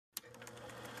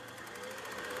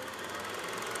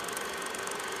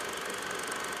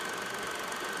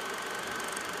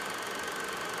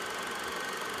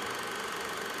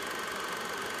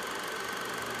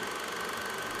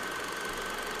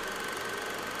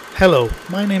Hello,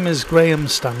 my name is Graham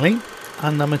Stanley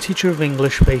and I'm a teacher of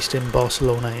English based in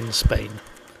Barcelona in Spain.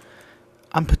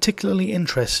 I'm particularly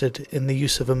interested in the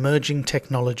use of emerging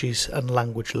technologies and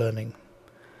language learning.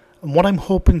 And what I'm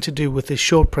hoping to do with this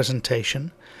short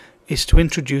presentation is to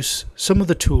introduce some of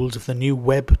the tools of the new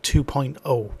Web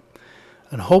 2.0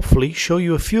 and hopefully show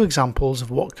you a few examples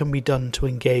of what can be done to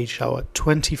engage our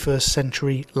 21st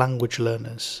century language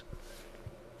learners.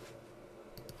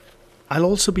 I'll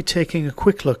also be taking a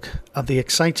quick look at the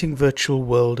exciting virtual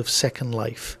world of Second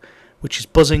Life, which is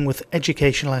buzzing with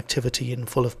educational activity and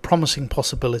full of promising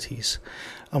possibilities,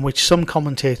 and which some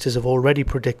commentators have already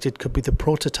predicted could be the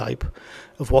prototype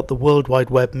of what the World Wide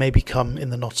Web may become in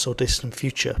the not-so-distant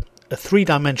future, a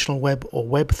three-dimensional web, or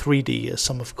Web 3D as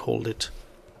some have called it.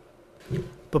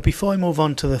 But before I move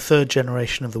on to the third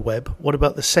generation of the web, what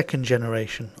about the second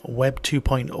generation, or Web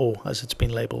 2.0 as it's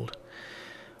been labelled?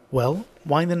 Well,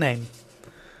 why the name?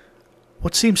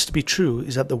 What seems to be true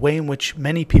is that the way in which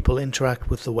many people interact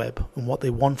with the web and what they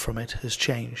want from it has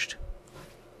changed.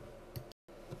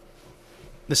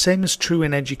 The same is true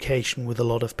in education with a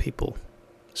lot of people.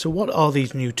 So what are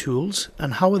these new tools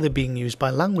and how are they being used by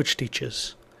language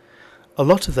teachers? A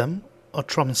lot of them are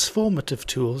transformative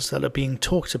tools that are being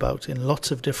talked about in lots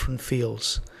of different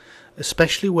fields,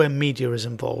 especially where media is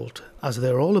involved, as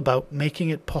they're all about making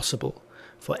it possible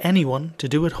for anyone to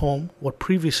do at home what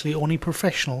previously only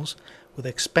professionals with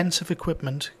expensive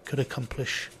equipment could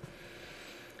accomplish.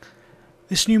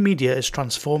 This new media is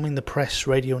transforming the press,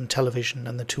 radio and television,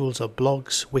 and the tools are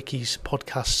blogs, wikis,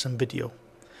 podcasts and video.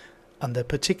 And they're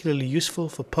particularly useful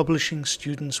for publishing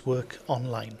students' work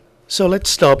online. So let's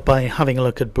start by having a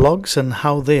look at blogs and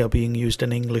how they are being used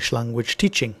in English language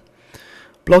teaching.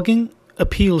 Blogging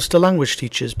appeals to language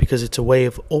teachers because it's a way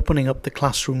of opening up the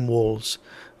classroom walls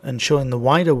and showing the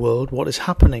wider world what is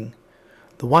happening.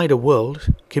 The wider world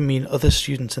can mean other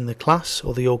students in the class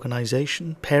or the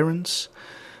organisation, parents,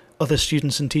 other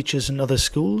students and teachers in other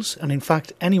schools, and in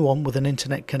fact anyone with an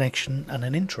internet connection and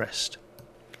an interest.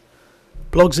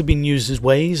 Blogs have been used as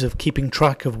ways of keeping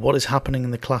track of what is happening in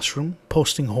the classroom,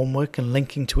 posting homework and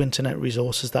linking to internet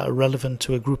resources that are relevant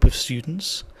to a group of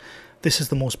students. This is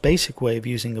the most basic way of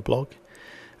using a blog,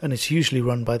 and it's usually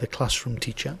run by the classroom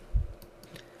teacher.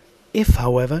 If,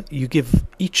 however, you give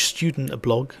each student a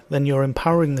blog, then you're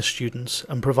empowering the students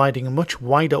and providing a much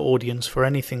wider audience for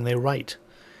anything they write.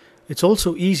 It's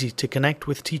also easy to connect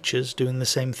with teachers doing the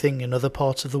same thing in other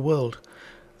parts of the world,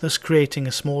 thus creating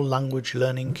a small language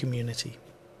learning community.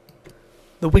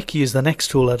 The wiki is the next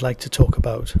tool I'd like to talk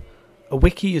about. A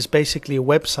wiki is basically a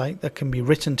website that can be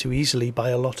written to easily by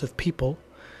a lot of people.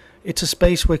 It's a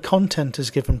space where content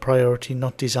is given priority,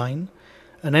 not design,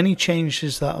 and any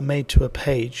changes that are made to a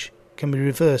page can be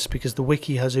reversed because the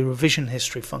wiki has a revision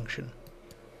history function.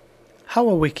 How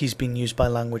are wikis being used by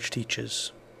language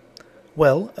teachers?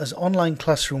 Well, as online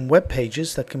classroom web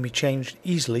pages that can be changed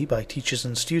easily by teachers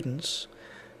and students.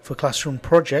 For classroom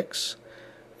projects,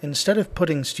 instead of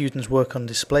putting students' work on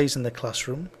displays in the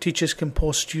classroom, teachers can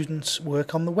post students'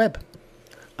 work on the web.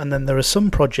 And then there are some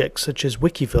projects such as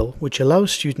Wikiville, which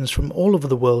allows students from all over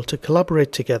the world to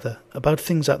collaborate together about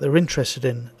things that they're interested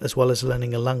in, as well as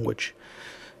learning a language.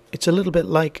 It's a little bit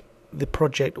like the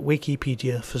project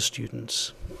Wikipedia for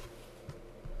students.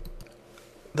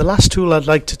 The last tool I'd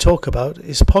like to talk about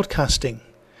is podcasting,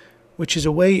 which is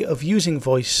a way of using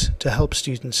voice to help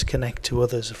students connect to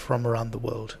others from around the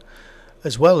world,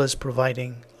 as well as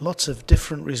providing lots of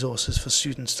different resources for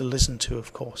students to listen to,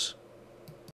 of course.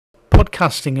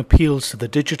 Podcasting appeals to the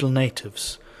digital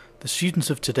natives, the students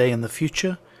of today and the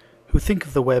future, who think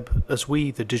of the web as we,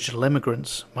 the digital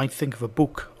immigrants, might think of a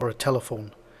book or a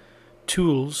telephone.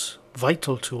 Tools,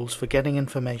 vital tools for getting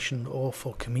information or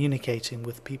for communicating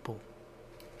with people.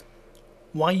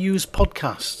 Why use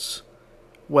podcasts?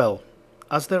 Well,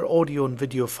 as they're audio and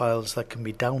video files that can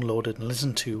be downloaded and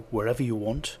listened to wherever you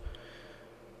want,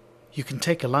 you can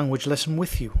take a language lesson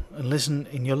with you and listen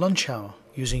in your lunch hour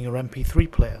using your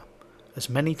MP3 player as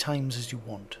many times as you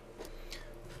want.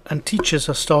 And teachers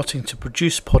are starting to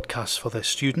produce podcasts for their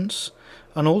students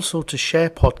and also to share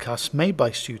podcasts made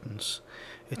by students.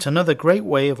 It's another great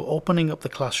way of opening up the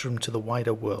classroom to the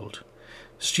wider world.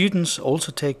 Students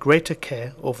also take greater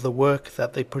care over the work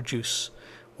that they produce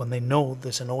when they know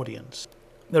there's an audience.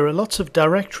 There are lots of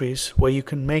directories where you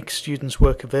can make students'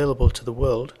 work available to the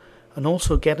world and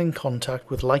also get in contact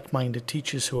with like-minded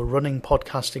teachers who are running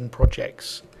podcasting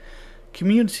projects.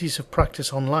 Communities of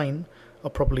practice online are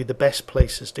probably the best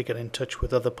places to get in touch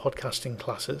with other podcasting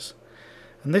classes.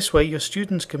 And this way your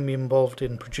students can be involved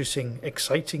in producing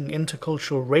exciting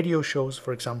intercultural radio shows,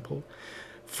 for example,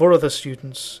 for other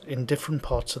students in different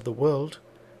parts of the world,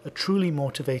 a truly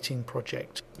motivating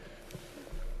project.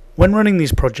 When running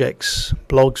these projects,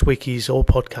 blogs, wikis or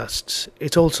podcasts,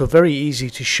 it's also very easy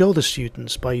to show the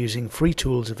students by using free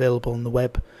tools available on the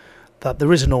web that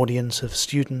there is an audience of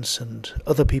students and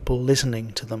other people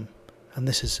listening to them, and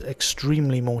this is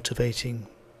extremely motivating.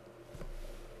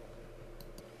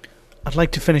 I'd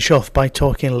like to finish off by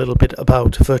talking a little bit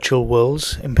about virtual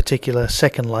worlds, in particular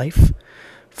Second Life.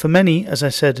 For many, as I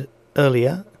said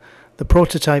earlier, the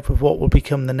prototype of what will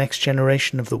become the next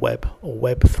generation of the web, or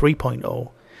Web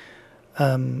 3.0,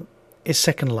 is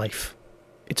Second Life.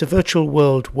 It's a virtual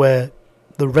world where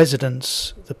the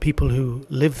residents, the people who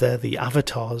live there, the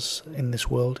avatars in this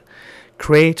world,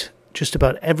 create just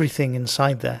about everything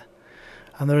inside there.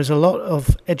 And there is a lot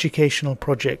of educational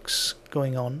projects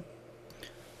going on.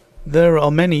 There are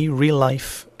many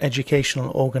real-life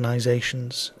educational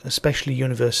organisations, especially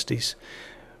universities,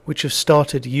 which have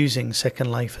started using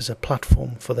Second Life as a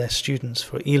platform for their students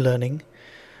for e-learning,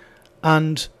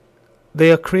 and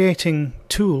they are creating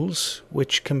tools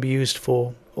which can be used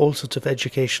for all sorts of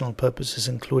educational purposes,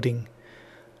 including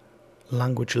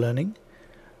language learning.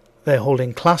 They're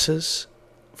holding classes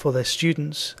for their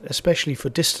students, especially for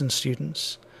distance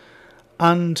students,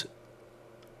 and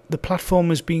the platform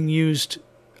is being used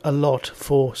a lot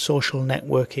for social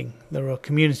networking. There are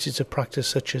communities of practice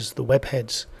such as the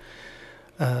Webheads,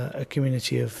 a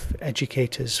community of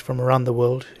educators from around the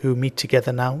world who meet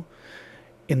together now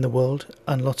in the world,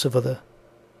 and lots of other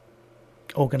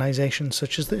organisations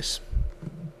such as this.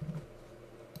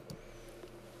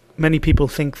 Many people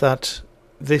think that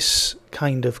this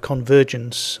kind of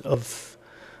convergence of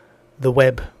the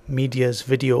web, media's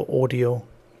video, audio,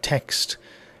 text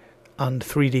and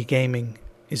 3D gaming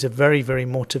is a very, very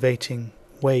motivating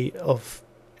way of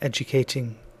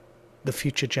educating the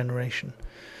future generation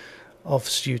of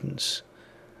students.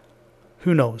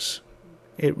 Who knows?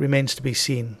 It remains to be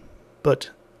seen, but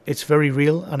it's very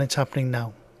real and it's happening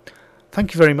now.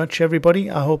 Thank you very much, everybody.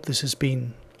 I hope this has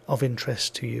been of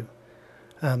interest to you.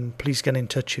 Please get in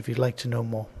touch if you'd like to know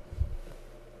more.